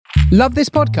Love this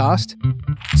podcast?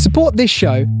 Support this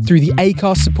show through the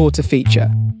Acast supporter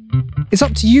feature. It's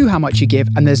up to you how much you give,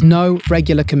 and there's no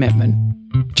regular commitment.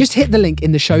 Just hit the link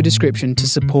in the show description to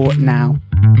support now.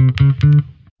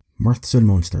 Mirths and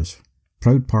Monsters,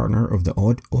 proud partner of the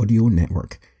Odd Audio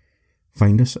Network.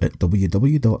 Find us at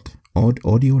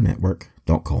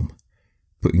www.oddaudionetwork.com,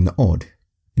 putting the odd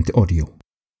into audio.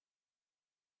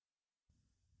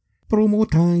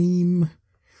 Promo time!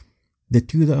 The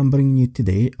two that I'm bringing you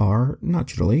today are,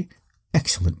 naturally,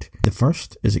 excellent. The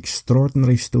first is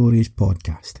Extraordinary Stories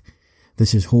Podcast.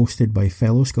 This is hosted by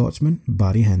fellow Scotsman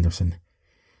Barry Henderson.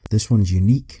 This one's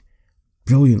unique,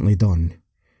 brilliantly done.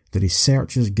 The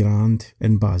research is grand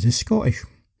and Baz is Scottish.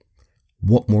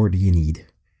 What more do you need?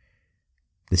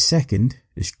 The second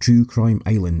is True Crime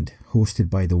Island, hosted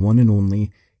by the one and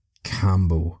only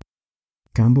Cambo.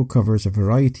 Cambo covers a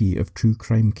variety of true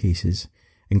crime cases,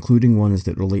 including ones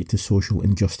that relate to social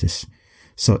injustice,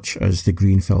 such as the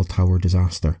Grenfell Tower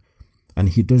disaster, and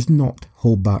he does not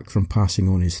hold back from passing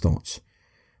on his thoughts.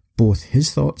 Both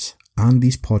his thoughts and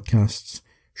these podcasts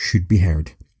should be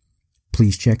heard.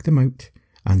 Please check them out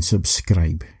and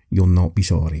subscribe. You'll not be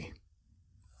sorry.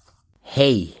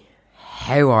 Hey,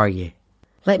 how are you?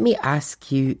 Let me ask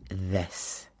you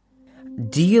this.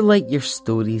 Do you like your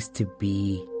stories to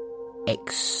be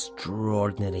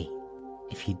extraordinary?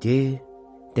 If you do,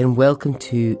 then welcome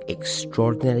to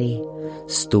Extraordinary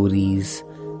Stories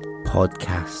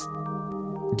Podcast.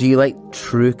 Do you like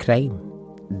true crime?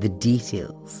 The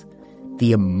details,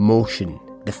 the emotion,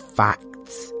 the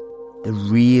facts, the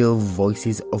real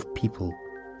voices of people.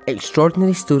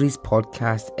 Extraordinary Stories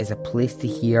Podcast is a place to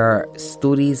hear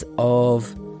stories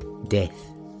of death,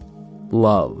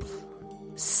 love,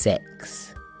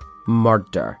 sex,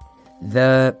 murder,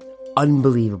 the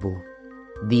unbelievable,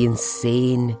 the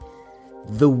insane,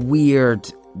 the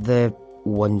weird, the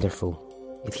wonderful.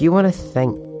 If you want to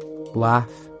think,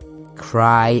 laugh,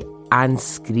 cry and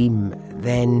scream,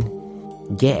 then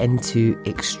get into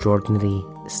Extraordinary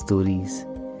Stories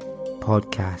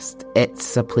Podcast.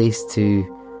 It's a place to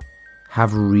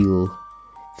have real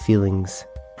feelings.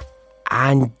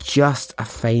 And just a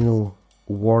final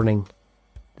warning.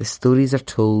 The stories are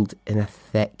told in a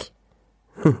thick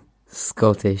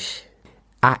Scottish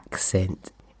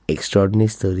accent. Extraordinary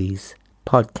Stories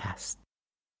Podcast.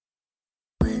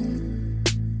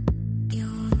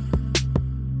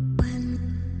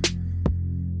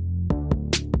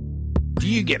 Do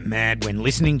you get mad when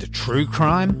listening to true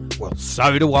crime? Well,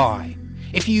 so do I.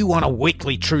 If you want a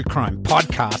weekly true crime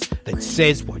podcast that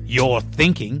says what you're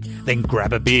thinking, then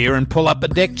grab a beer and pull up a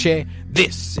deck chair.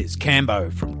 This is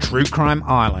Cambo from True Crime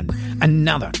Island,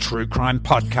 another true crime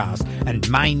podcast, and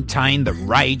maintain the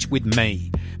rage with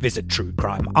me. Visit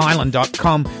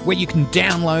truecrimeisland.com where you can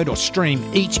download or stream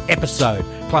each episode.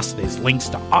 Plus there's links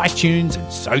to iTunes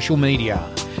and social media.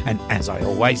 And as I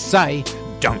always say,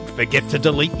 don't forget to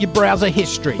delete your browser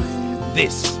history.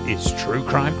 This is True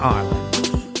Crime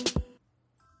Island.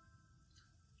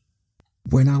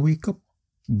 When I wake up,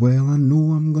 well, I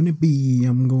know I'm gonna be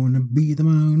the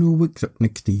man who wakes up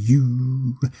next to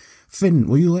you. Finn,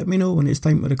 will you let me know when it's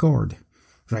time to record?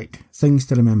 Right, things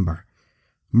to remember.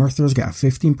 Mirthers get a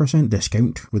 15%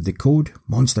 discount with the code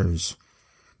MONSTERS.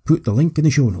 Put the link in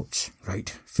the show notes.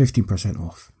 Right, 15%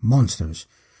 off. Monsters.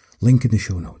 Link in the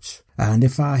show notes. And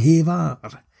if I haver,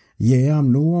 yeah, I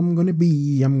know I'm gonna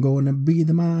be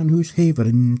the man who's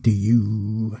havering to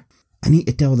you. I need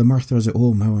to tell the Mirthers at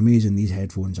home how amazing these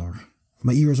headphones are.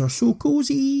 My ears are so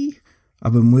cosy.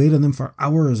 I've been wearing them for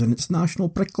hours and it's National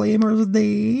Proclaimers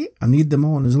Day. I need them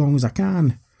on as long as I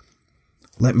can.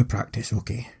 Let me practice,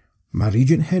 okay? My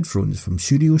Regent headphones from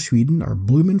Studio Sweden are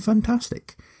blooming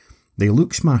fantastic. They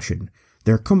look smashing.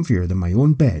 They're comfier than my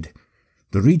own bed.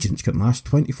 The Regents can last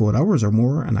 24 hours or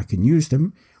more and I can use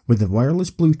them with the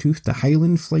wireless Bluetooth to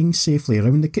Highland flying safely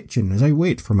around the kitchen as I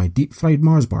wait for my deep-fried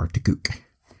Mars bar to cook.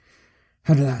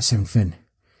 How did that sound, Finn?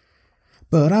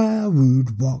 But I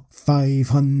would walk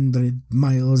 500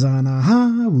 miles and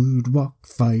I would walk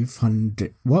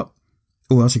 500... What?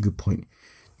 Oh, that's a good point.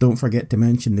 Don't forget to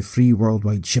mention the free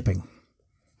worldwide shipping.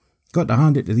 Got to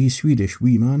hand it to these Swedish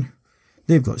wee man.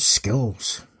 They've got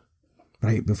skills.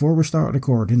 Right, before we start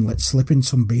recording, let's slip in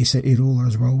some Bay City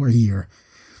rollers while we're here.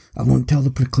 I won't tell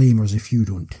the Proclaimers if you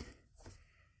don't.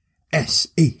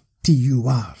 S-A-T-U-R-D-A-Y,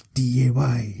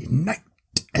 night.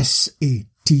 S-A-T-U-R-D-A-Y,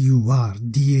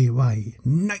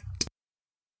 night.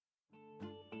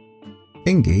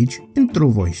 Engage intro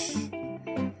voice.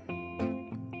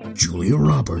 Julia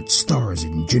Roberts stars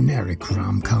in generic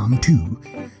rom-com 2.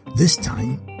 This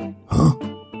time, huh?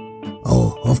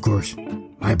 Oh, of course.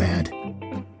 My bad.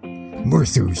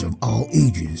 Mirthers of all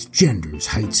ages, genders,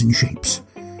 heights and shapes.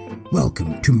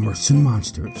 Welcome to Mirths and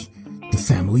Monsters, the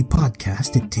family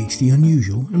podcast that takes the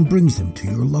unusual and brings them to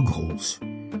your lug holes.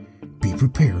 Be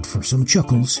prepared for some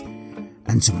chuckles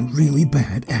and some really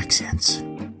bad accents.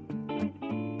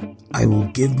 I will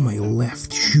give my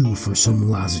left shoe for some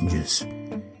lozenges.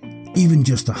 Even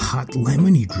just a hot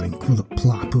lemony drink with a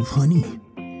plop of honey.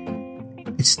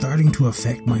 It's starting to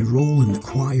affect my role in the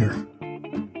choir.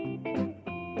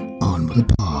 On with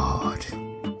the pod.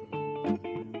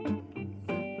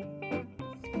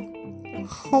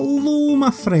 Hello, my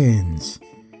friends.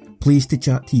 Pleased to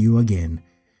chat to you again.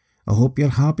 I hope you're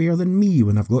happier than me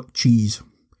when I've got cheese.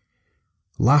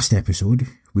 Last episode,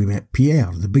 we met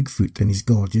Pierre the Bigfoot and his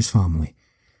gorgeous family.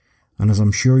 And as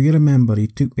I'm sure you remember, he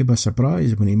took me by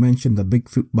surprise when he mentioned the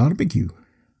Bigfoot barbecue.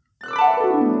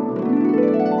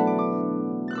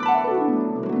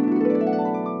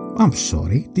 I'm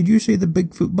sorry, did you say the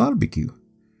Bigfoot barbecue?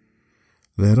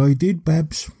 There I did,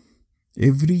 Babs.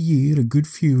 Every year a good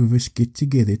few of us get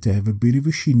together to have a bit of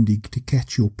a shindig to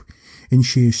catch up and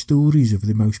share stories of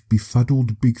the most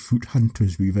befuddled Bigfoot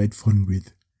hunters we've had fun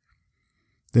with.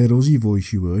 That Aussie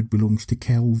voice you heard belongs to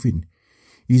Calvin.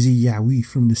 He's a Yowie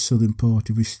from the southern part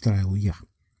of Australia.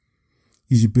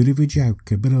 He's a bit of a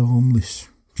joker, but harmless.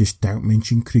 Just don't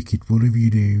mention cricket, whatever you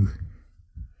do.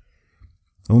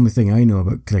 The only thing I know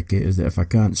about cricket is that if I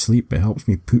can't sleep, it helps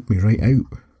me poop me right out.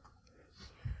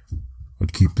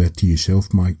 I'd keep that to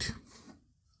yourself, mate.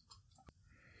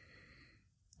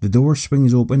 The door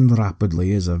swings open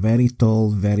rapidly as a very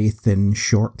tall, very thin,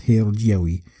 short-haired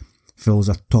Yowie fills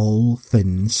a tall,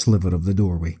 thin sliver of the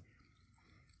doorway.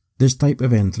 This type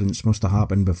of entrance must have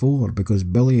happened before because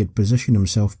Billy had positioned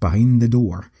himself behind the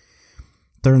door.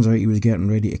 Turns out he was getting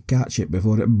ready to catch it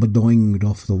before it badoinged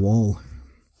off the wall.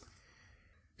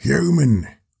 Human,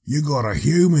 you got a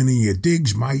human in your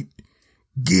digs, mate.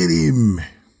 Get him.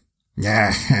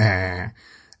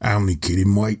 Only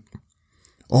kidding, mate.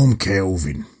 I'm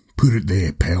Calvin. Put it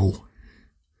there, pal.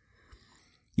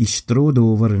 He strode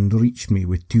over and reached me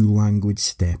with 2 languid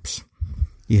steps.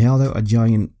 He held out a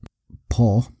giant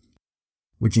paw,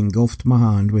 which engulfed my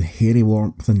hand with hairy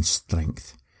warmth and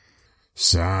strength.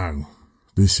 So,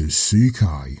 this is CK.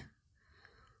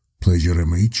 Pleasure to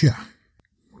meet ya.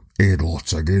 Heard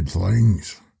lots of good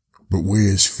things. But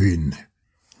where's Finn?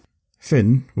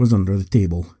 Finn was under the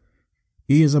table.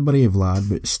 He is a brave lad,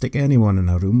 but stick anyone in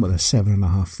a room with a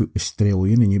 7.5-foot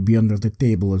Australian and you'd be under the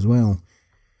table as well.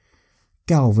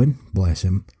 Calvin, bless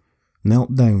him,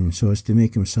 knelt down so as to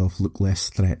make himself look less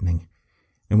threatening,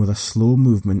 and with a slow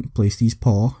movement placed his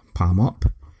paw, palm up,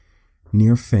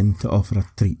 near Finn to offer a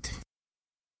treat.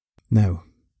 Now,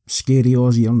 scary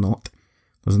Aussie or not,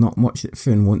 there's not much that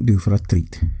Finn won't do for a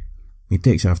treat. He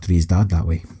takes after his dad that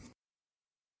way.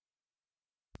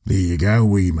 There you go,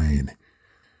 wee man.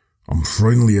 I'm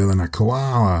friendlier than a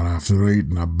koala after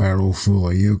eating a barrel full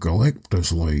of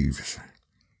eucalyptus leaves.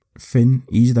 Finn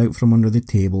eased out from under the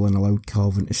table and allowed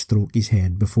Calvin to stroke his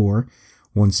head before,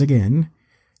 once again,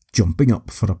 jumping up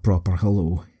for a proper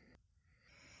hello.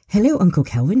 Hello, Uncle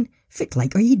Calvin. Fit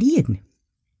like are you doing?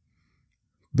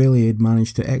 Billy had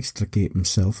managed to extricate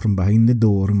himself from behind the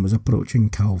door and was approaching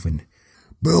Calvin.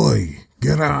 Billy,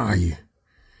 g'day.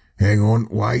 Hang on,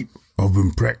 wait, I've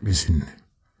been practicing.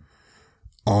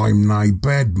 I'm nae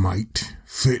bad, mate,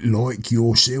 fit like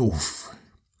yourself.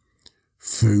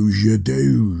 Foos your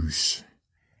doos.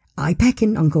 I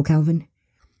peckin', Uncle Calvin.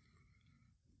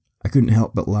 I couldn't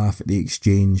help but laugh at the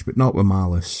exchange, but not with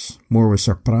malice, more with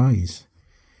surprise.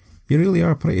 You really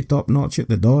are pretty top-notch at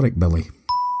the Doric, Billy.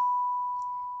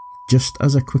 Just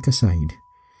as a quick aside,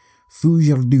 foos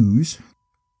your doos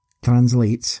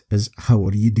translates as how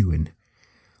are you doing?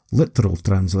 Literal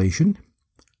translation,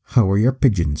 how are your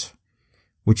pigeons?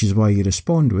 Which is why you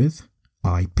respond with,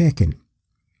 I peckin'.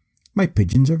 My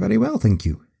pigeons are very well, thank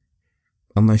you.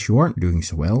 Unless you aren't doing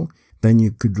so well, then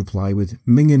you could reply with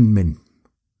mingin' min.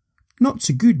 Not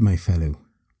so good, my fellow.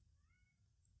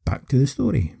 Back to the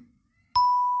story.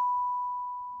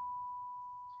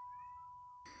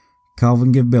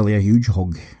 Calvin gave Billy a huge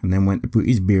hug and then went to put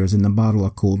his beers in the barrel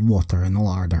of cold water in the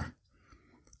larder.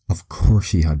 Of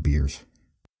course he had beers.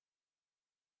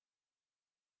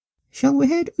 Shall we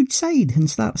head outside and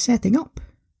start setting up?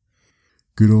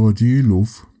 Good idea,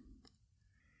 love.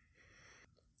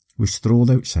 We strolled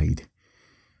outside.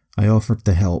 I offered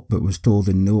to help, but was told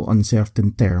in no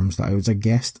uncertain terms that I was a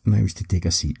guest and I was to take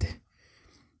a seat.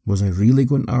 Was I really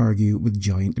going to argue with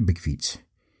giant Bigfeets?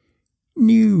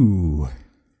 No.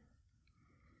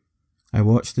 I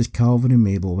watched as Calvin and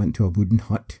Mabel went to a wooden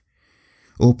hut,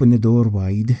 opened the door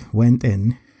wide, went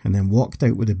in, and then walked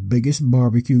out with the biggest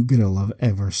barbecue grill I've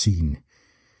ever seen.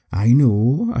 I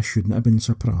know I shouldn't have been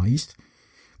surprised,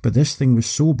 but this thing was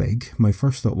so big, my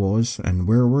first thought was, and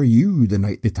where were you the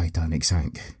night the Titanic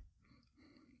sank?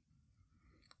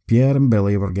 Pierre and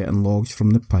Billy were getting logs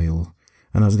from the pile,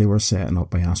 and as they were setting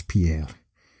up, I asked Pierre,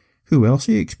 "Who else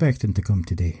are you expecting to come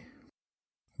today?"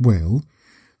 Well,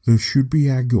 there should be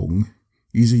Agong.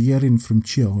 He's a yerin from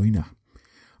China.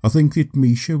 I think that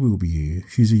Misha will be here.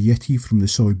 She's a Yeti from the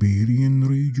Siberian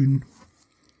region.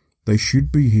 They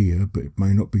should be here, but it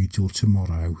may not be till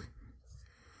tomorrow.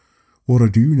 What I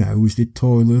do know is that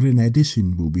Tyler and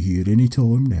Edison will be here any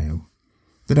time now.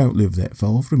 They don't live that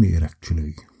far from here,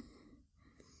 actually.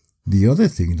 The other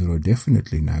thing that I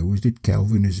definitely know is that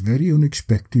Calvin is very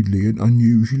unexpectedly and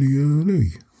unusually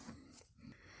early.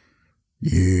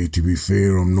 Yeah, to be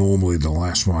fair, I'm normally the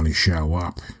last one to show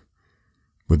up.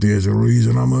 But there's a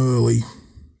reason I'm early.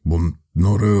 Well,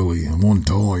 not early, and one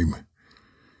time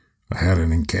I had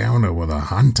an encounter with a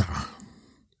hunter.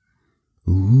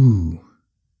 Ooh,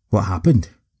 what happened?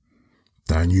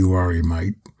 Don't you worry,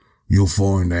 mate. You'll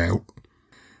find out.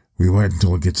 We wait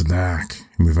until it gets dark,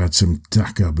 and we've had some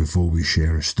tucker before we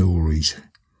share our stories.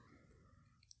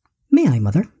 May I,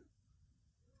 Mother?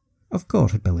 Of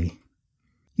course, Billy.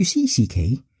 You see,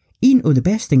 CK, one of the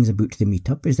best things about the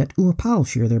meetup is that our pals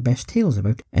share their best tales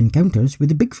about encounters with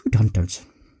the Bigfoot hunters.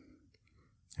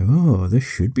 Oh, this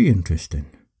should be interesting.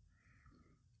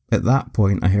 At that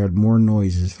point, I heard more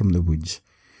noises from the woods.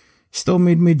 Still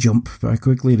made me jump, but I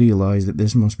quickly realised that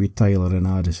this must be Tyler and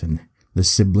Addison, the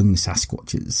sibling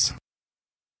Sasquatches.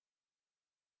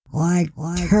 Like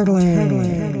turtles.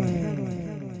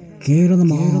 Get to the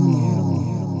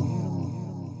mall.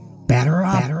 Batter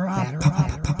up.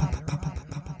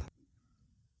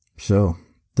 So,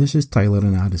 this is Tyler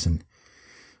and Addison.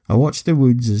 I watched the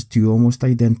woods as two almost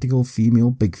identical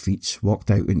female Bigfeets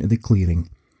walked out into the clearing.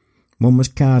 One was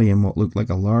carrying what looked like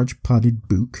a large padded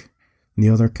book, and the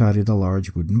other carried a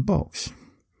large wooden box.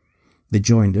 They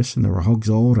joined us and there were hugs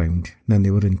all round. Then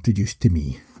they were introduced to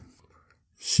me.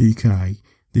 CK,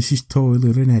 this is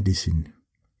Tyler and Edison.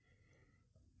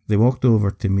 They walked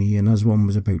over to me, and as one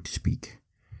was about to speak,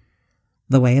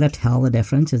 The way to tell the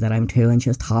difference is that I'm 2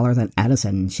 inches taller than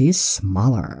Edison. She's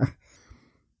smaller.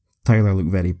 Tyler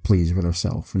looked very pleased with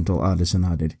herself until Addison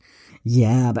added,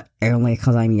 Yeah, but only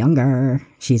 'cause I'm younger.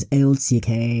 She's old,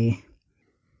 CK.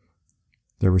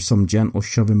 There was some gentle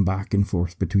shoving back and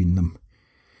forth between them.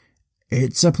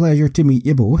 It's a pleasure to meet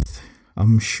you both.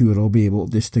 I'm sure I'll be able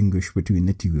to distinguish between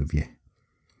the two of you.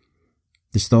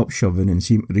 They stopped shoving and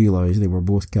seemed to realise they were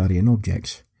both carrying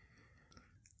objects.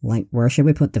 Like, where should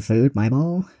we put the food, my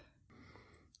ball?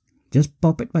 Just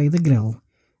pop it by the grill.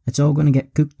 It's all going to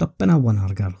get cooked up in a 1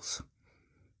 hour, girls.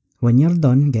 When you're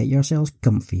done, get yourselves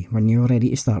comfy when you're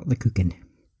ready to start the cooking.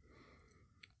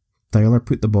 Tyler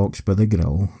put the box by the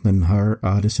grill, then her,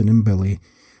 Addison and Billy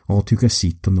all took a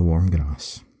seat on the warm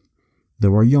grass. They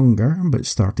were younger, but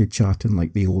started chatting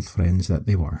like the old friends that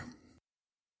they were.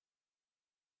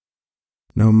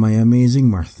 Now, my amazing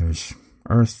Mirthers,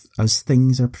 as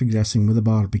things are progressing with the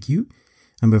barbecue,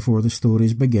 and before the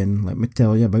stories begin, let me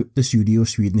tell you about the Studio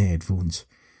Sweden headphones.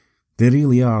 They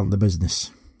really are the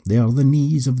business. They are the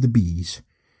knees of the bees.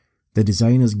 The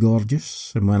design is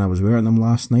gorgeous, and when I was wearing them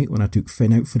last night when I took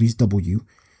Finn out for his W,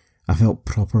 I felt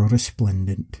proper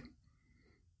resplendent.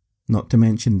 Not to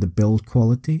mention the build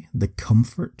quality, the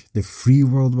comfort, the free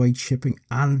worldwide shipping,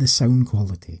 and the sound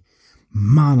quality.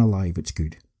 Man alive, it's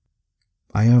good.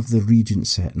 I have the Regent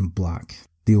set in black,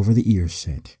 the over-the-ears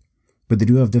set, but they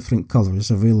do have different colours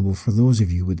available for those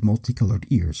of you with multicoloured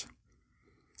ears.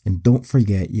 And don't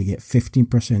forget you get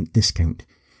 15% discount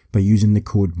by using the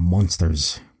code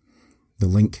MONSTERS. The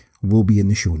link will be in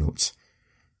the show notes.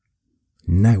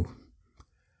 Now,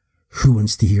 who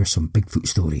wants to hear some Bigfoot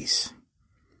stories?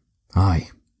 Aye,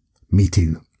 me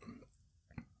too.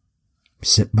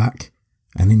 Sit back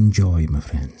and enjoy, my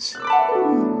friends.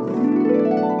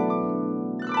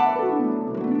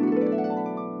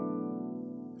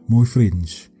 My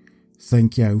friends,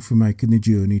 thank you for making the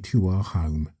journey to our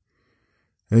home.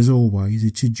 As always,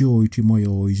 it's a joy to my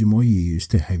eyes and my ears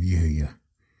to have you here.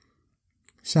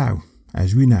 So,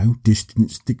 as we know,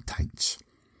 distance dictates.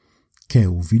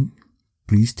 Kelvin,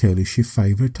 please tell us your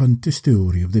favourite hunter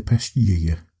story of the past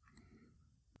year.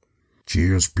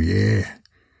 Cheers, Pierre.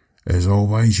 As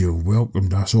always, you've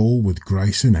welcomed us all with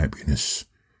grace and happiness.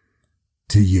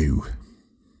 To you.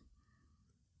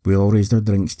 We all raised our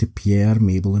drinks to Pierre,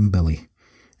 Mabel and Billy,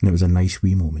 and it was a nice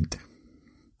wee moment.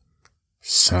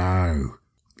 So,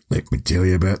 let me tell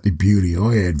you about the beauty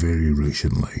I had very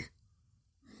recently.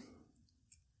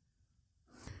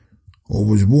 I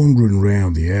was wandering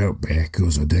round the outback,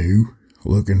 as I do,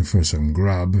 looking for some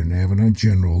grub and having a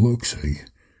general look-see.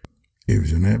 It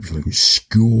was an absolute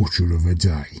scorcher of a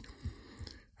day,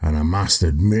 and I must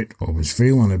admit I was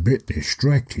feeling a bit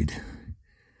distracted,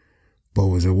 but I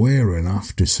was aware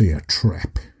enough to see a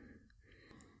trap.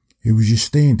 It was your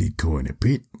standard kind of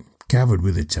pit, covered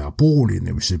with a tarpaulin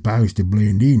that was supposed to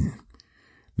blend in.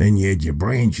 Then you had your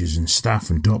branches and stuff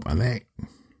on top of that.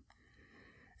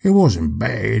 It wasn't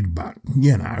bad, but,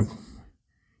 you know,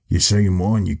 you seen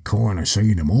one, you kind of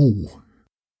seen them all.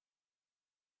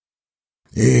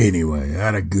 Anyway, I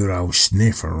had a good old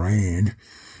sniff around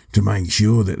to make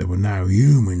sure that there were no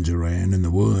humans around, and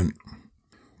there weren't.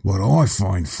 What I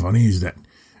find funny is that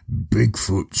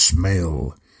Bigfoot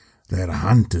smell that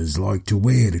hunters like to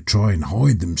wear to try and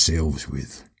hide themselves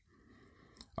with.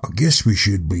 I guess we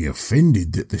should be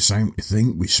offended that they seem to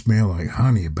think we smell like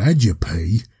honey badger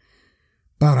pee,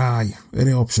 but aye, it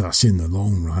helps us in the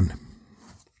long run.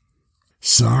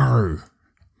 So,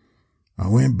 I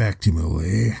went back to my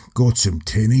lair, got some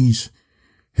tinnies,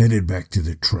 headed back to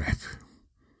the trap.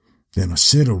 Then I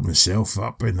settled myself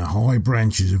up in the high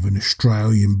branches of an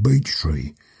Australian beech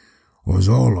tree, or as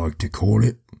I like to call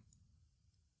it,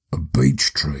 a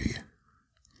beech tree.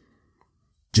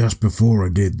 Just before I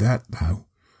did that, though,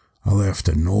 I left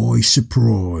a nice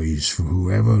surprise for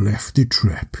whoever left the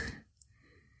trap.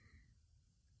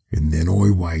 And then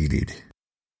I waited.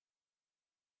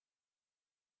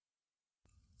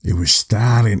 It was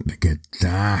starting to get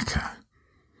darker.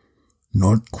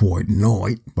 Not quite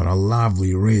night, but a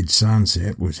lovely red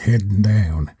sunset was heading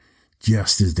down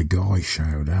just as the guy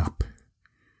showed up.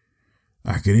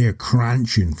 I could hear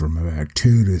crunching from about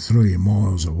 2 to 3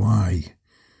 miles away.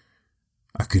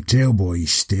 I could tell by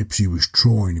his steps he was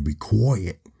trying to be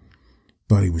quiet,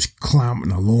 but he was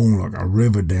clumping along like a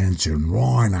river dancing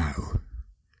rhino.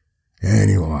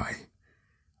 Anyway,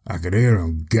 I could hear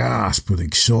him gasp with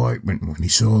excitement when he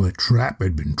saw the trap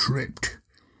had been tripped.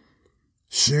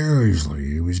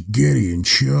 Seriously, he was giddy and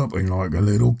chirping like a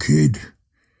little kid.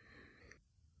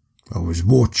 I was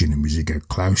watching him as he got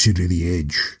closer to the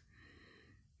edge.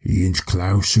 He inched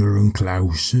closer and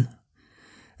closer,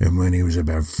 and when he was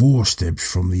about 4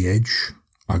 steps from the edge,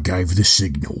 I gave the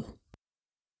signal.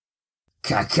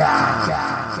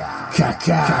 Caca!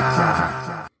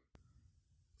 Caca!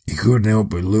 He couldn't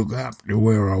help but look up to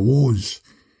where I was.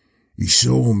 He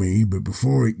saw me, but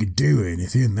before he could do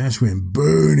anything, that's when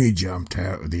Bernie jumped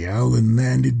out of the hole and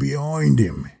landed behind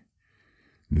him.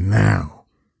 Now,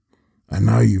 I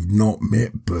know you've not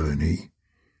met Bernie,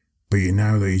 but you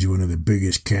know that he's one of the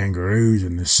biggest kangaroos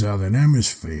in the southern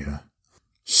hemisphere.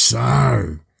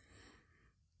 So,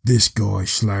 this guy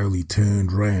slowly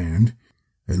turned round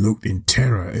and looked in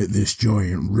terror at this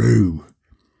giant roo.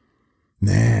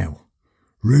 Now,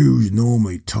 roos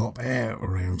normally top out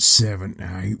around 7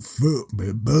 to 8 foot,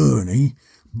 but Bernie,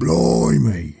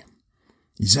 blimey,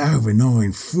 he's over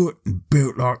 9 foot and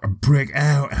built like a brick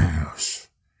outhouse.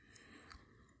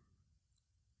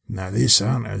 Now this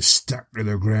hunter stuck to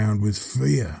the ground with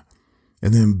fear,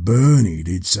 and then Bernie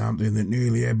did something that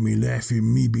nearly had me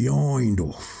laughing me behind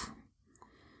off.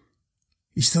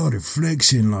 He started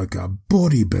flexing like a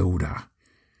bodybuilder.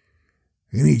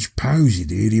 In each pose he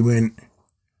did, he went,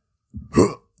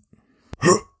 huh,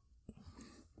 huh,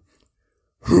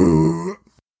 huh.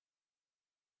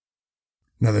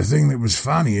 Now the thing that was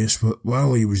funniest, but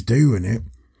while he was doing it,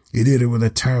 he did it with a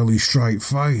totally straight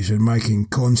face and making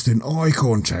constant eye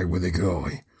contact with the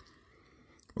guy.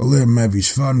 I let him have his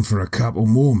fun for a couple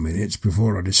more minutes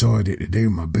before I decided to do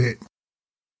my bit.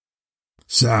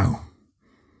 So,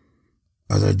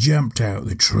 as I jumped out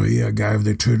the tree, I gave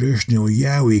the traditional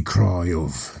yowie cry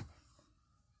of,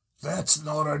 "That's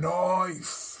not a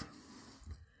knife!"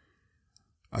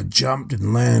 I jumped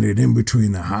and landed in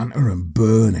between the hunter and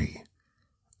Bernie.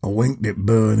 I winked at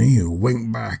Bernie, who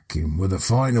winked back, and with a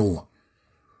final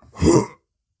 "huh,"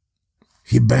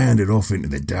 he bounded off into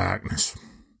the darkness.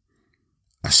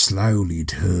 I slowly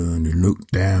turned and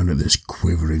looked down at this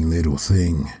quivering little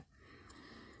thing.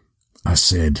 I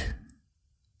said,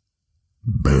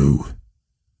 "Boo."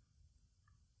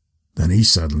 Then he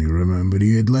suddenly remembered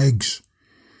he had legs,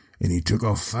 and he took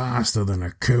off faster than a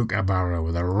kookaburra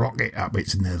with a rocket up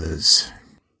its nethers.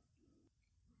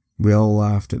 We all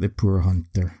laughed at the poor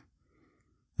hunter,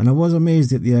 and I was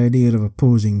amazed at the idea of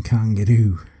opposing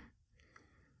kangaroo.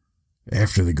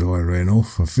 After the guy ran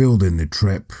off, I filled in the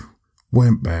trap,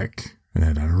 went back, and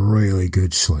had a really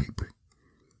good sleep.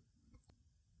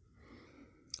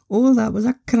 Oh, that was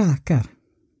a cracker.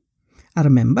 I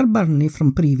remember Bernie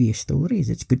from previous stories.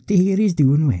 It's good to hear he's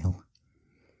doing well.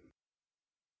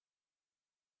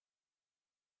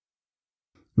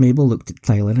 Mabel looked at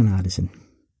Tyler and Addison.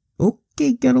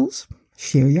 Okay, girls,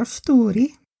 share your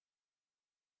story.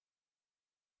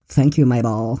 Thank you,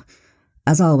 Mabel.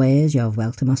 As always, you have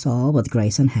welcomed us all with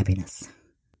grace and happiness.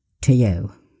 To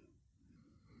you.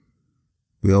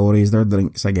 We all raised our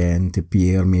drinks again to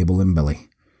Pierre, Mabel and Billy.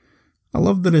 I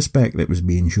loved the respect that was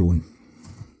being shown.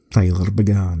 Tyler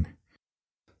began.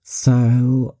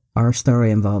 So, our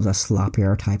story involves a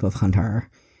sloppier type of hunter.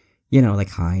 You know, the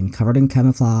kind covered in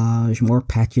camouflage, more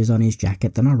patches on his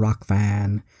jacket than a rock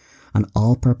van, an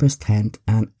all-purpose tent,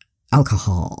 and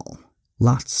alcohol.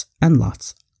 Lots and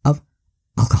lots of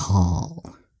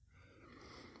alcohol.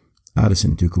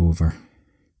 Addison took over.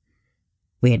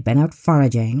 We had been out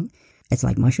foraging. It's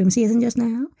like mushroom season just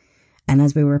now. And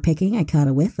as we were picking, I caught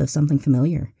a whiff of something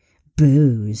familiar.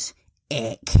 Booze.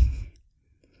 Ick.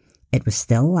 It was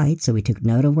still light, so we took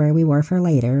note of where we were for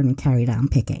later and carried on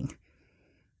picking.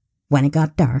 When it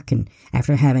got dark, and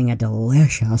after having a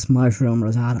delicious mushroom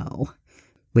risotto,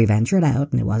 we ventured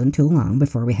out, and it wasn't too long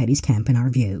before we had his camp in our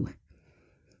view.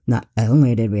 Not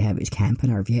only did we have his camp in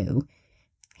our view,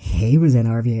 he was in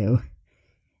our view.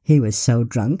 He was so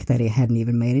drunk that he hadn't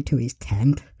even made it to his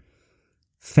tent.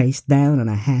 Face down on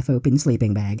a half-open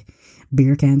sleeping bag,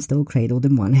 beer can still cradled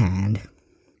in one hand.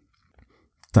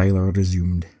 Tyler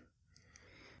resumed.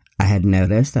 I had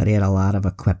noticed that he had a lot of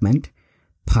equipment,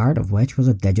 part of which was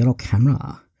a digital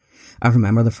camera. I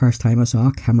remember the first time I saw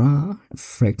a camera, it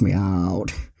freaked me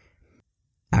out.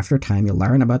 After a time you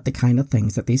learn about the kind of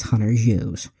things that these hunters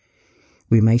use.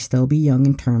 We may still be young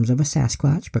in terms of a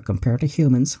Sasquatch, but compared to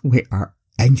humans, we are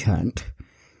ancient.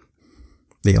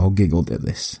 They all giggled at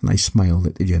this, and I smiled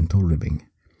at the gentle ribbing.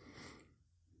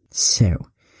 So,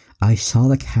 I saw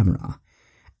the camera.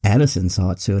 Edison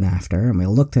saw it soon after, and we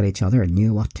looked at each other and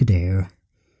knew what to do.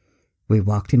 We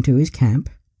walked into his camp,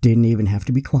 didn't even have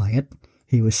to be quiet.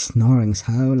 He was snoring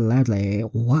so loudly,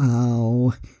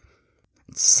 wow.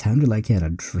 It sounded like he had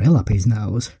a drill up his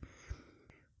nose.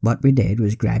 What we did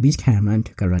was grab his camera and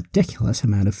took a ridiculous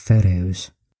amount of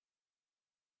photos.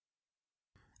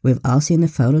 We've all seen the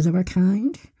photos of our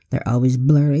kind. They're always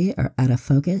blurry or out of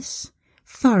focus,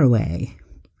 far away.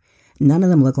 None of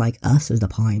them look like us is the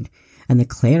point, and the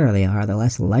clearer they are, the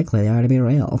less likely they are to be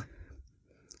real.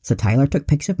 So Tyler took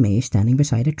pics of me standing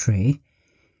beside a tree,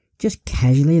 just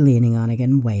casually leaning on it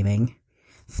and waving,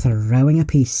 throwing a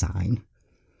peace sign.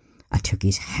 I took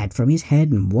his hat from his head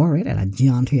and wore it at a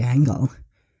jaunty angle.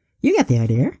 You get the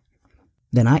idea.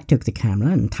 Then I took the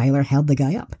camera and Tyler held the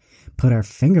guy up, put our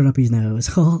finger up his nose,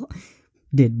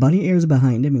 did bunny ears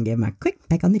behind him and gave him a quick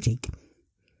peck on the cheek.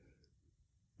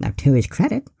 Now, to his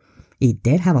credit, he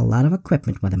did have a lot of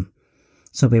equipment with him,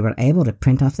 so we were able to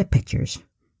print off the pictures.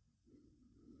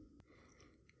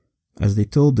 As they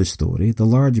told the story, the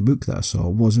large book that I saw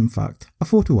was in fact a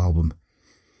photo album.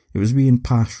 It was being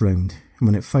passed round, and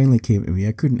when it finally came to me,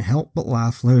 I couldn't help but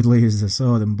laugh loudly as I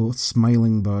saw them both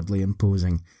smiling broadly and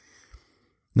posing.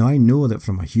 Now I know that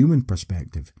from a human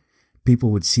perspective,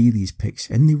 people would see these pics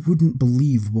and they wouldn't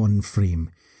believe one frame.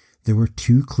 They were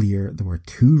too clear, they were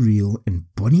too real,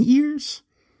 and bunny ears?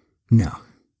 No,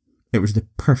 it was the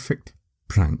perfect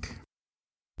prank.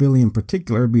 Billy in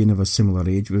particular, being of a similar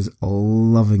age, was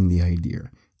loving the idea.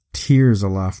 Tears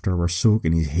of laughter were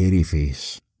soaking his hairy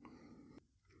face.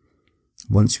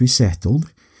 Once we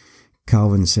settled,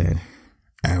 Calvin said,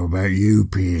 "How about you,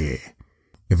 Pierre?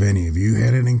 Have any of you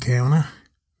had an encounter?"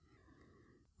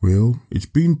 "Well, it's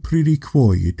been pretty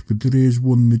quiet, but there is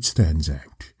one that stands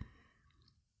out.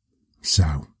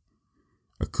 So,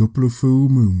 a couple of full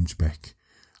moons back,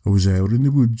 I was out in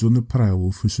the woods on the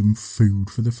prowl for some food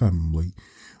for the family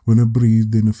when I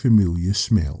breathed in a familiar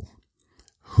smell.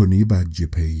 Honey badger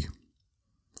pea.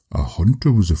 A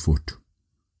hunter was afoot.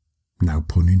 No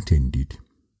pun intended.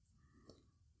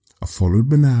 I followed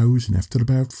my nose, and after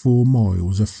about 4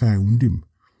 miles I found him.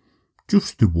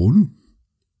 Just the one.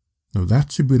 Now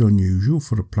that's a bit unusual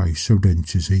for a place so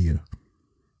dense as here.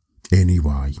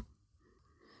 Anyway,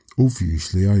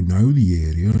 obviously I know the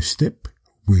area a step,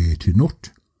 where to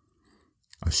not.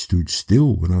 I stood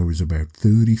still when I was about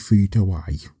 30 feet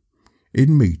away.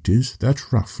 In metres,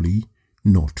 that's roughly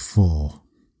not far.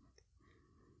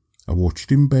 I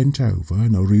watched him bent over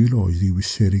and I realised he was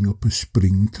setting up a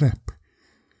spring trap.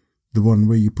 The one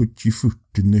where you put your foot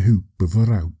in the hoop of a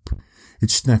rope. It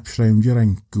snaps round your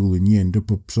ankle and you end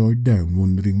up upside down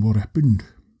wondering what happened.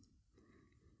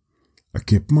 I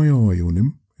kept my eye on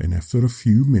him, and after a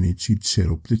few minutes he'd set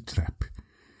up the trap.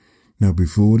 Now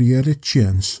before he had a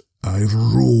chance, I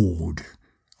roared.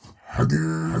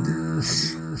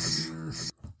 Haggis!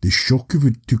 The shock of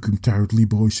it took him totally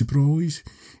by surprise.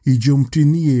 He jumped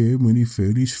in the air when he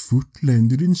felt his foot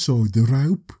landed inside the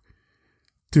rope.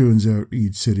 Turns out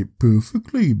he'd said it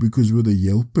perfectly, because with a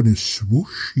yelp and a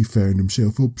swoosh he found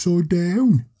himself upside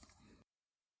down.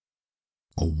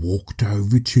 I walked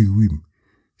over to him,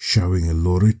 showing a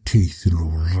lot of teeth and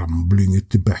rumbling at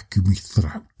the back of my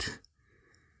throat.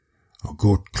 I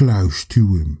got close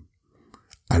to him.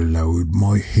 I lowered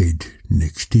my head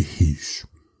next to his.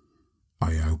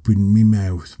 I opened my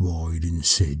mouth wide and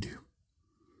said,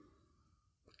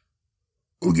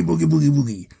 "Oogie boogie boogie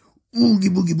boogie, oogie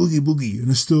boogie boogie boogie,"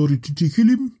 and I started to tickle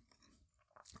him.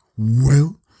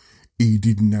 Well, he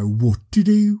didn't know what to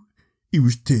do. He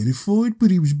was terrified,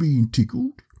 but he was being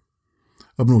tickled.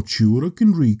 I'm not sure I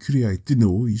can recreate the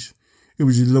noise. It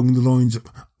was along the lines of,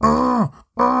 "Ah,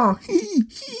 ah,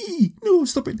 hee, no,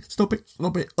 stop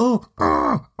it, oh,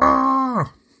 ah,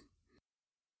 ah."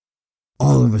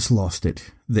 All of us lost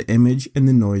it. The image and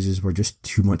the noises were just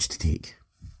too much to take.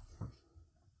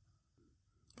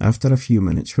 After a few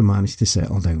minutes, we managed to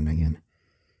settle down again.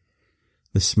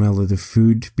 The smell of the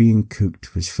food being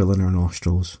cooked was filling our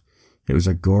nostrils. It was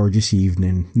a gorgeous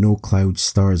evening, no clouds,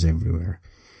 stars everywhere,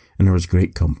 and there was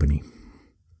great company.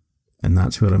 And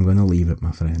that's where I'm going to leave it,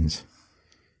 my friends.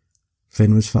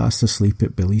 Finn was fast asleep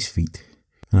at Billy's feet,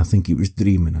 and I think he was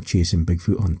dreaming of chasing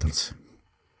Bigfoot hunters.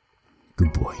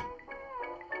 Good boy.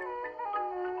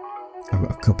 I've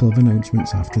got a couple of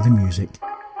announcements after the music.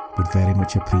 Would very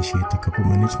much appreciate a couple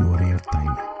minutes more of your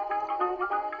time.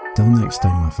 Till next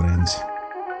time, my friends.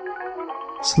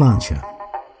 Sláinte.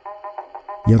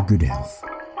 Your good health.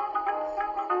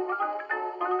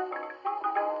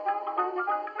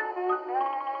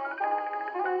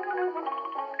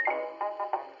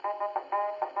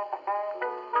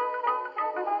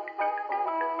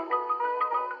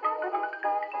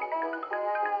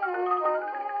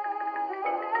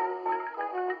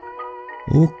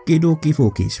 Okie dokie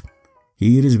folkies,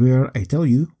 here is where I tell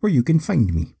you where you can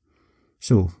find me.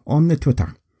 So, on the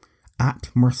Twitter, at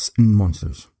Mirths and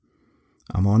Monsters.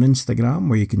 I'm on Instagram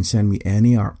where you can send me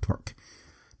any artwork.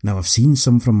 Now I've seen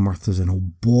some from Mirths and oh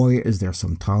boy is there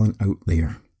some talent out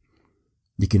there.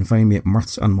 You can find me at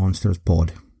Mirths and Monsters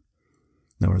Pod.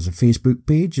 Now there's a Facebook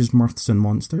page is Mirths and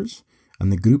Monsters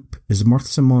and the group is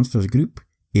Mirths and Monsters Group,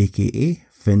 aka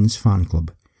Finn's Fan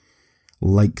Club.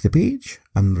 Like the page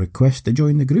and request to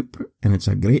join the group, and it's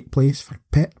a great place for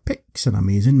pet pics and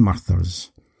amazing mirthers.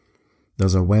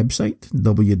 There's a website,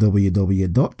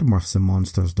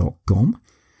 www.mirthsandmonsters.com.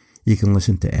 You can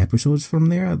listen to episodes from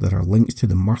there. There are links to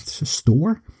the Mirths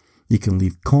store. You can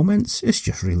leave comments. It's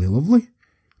just really lovely.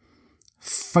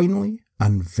 Finally,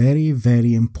 and very,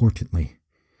 very importantly,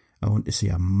 I want to say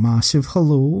a massive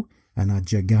hello and a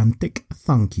gigantic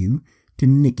thank you to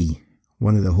Nikki,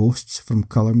 one of the hosts from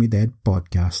Colour Me Dead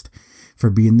podcast,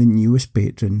 for being the newest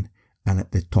patron and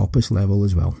at the toppest level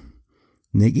as well.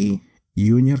 Nikki,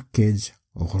 you and your kids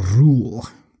rule.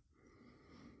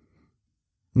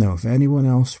 Now, if anyone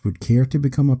else would care to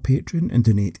become a patron and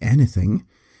donate anything,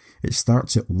 it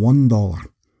starts at $1.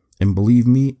 And believe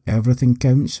me, everything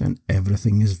counts and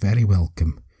everything is very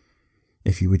welcome.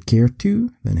 If you would care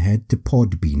to, then head to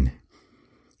Podbean.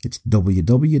 It's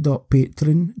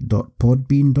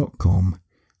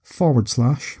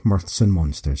www.patreon.podbean.com/Mirths and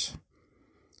Monsters.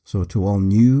 So to all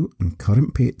new and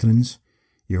current patrons,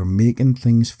 you're making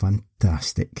things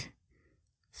fantastic.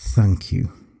 Thank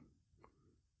you.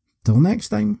 Till next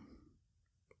time,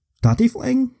 tatty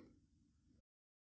fling.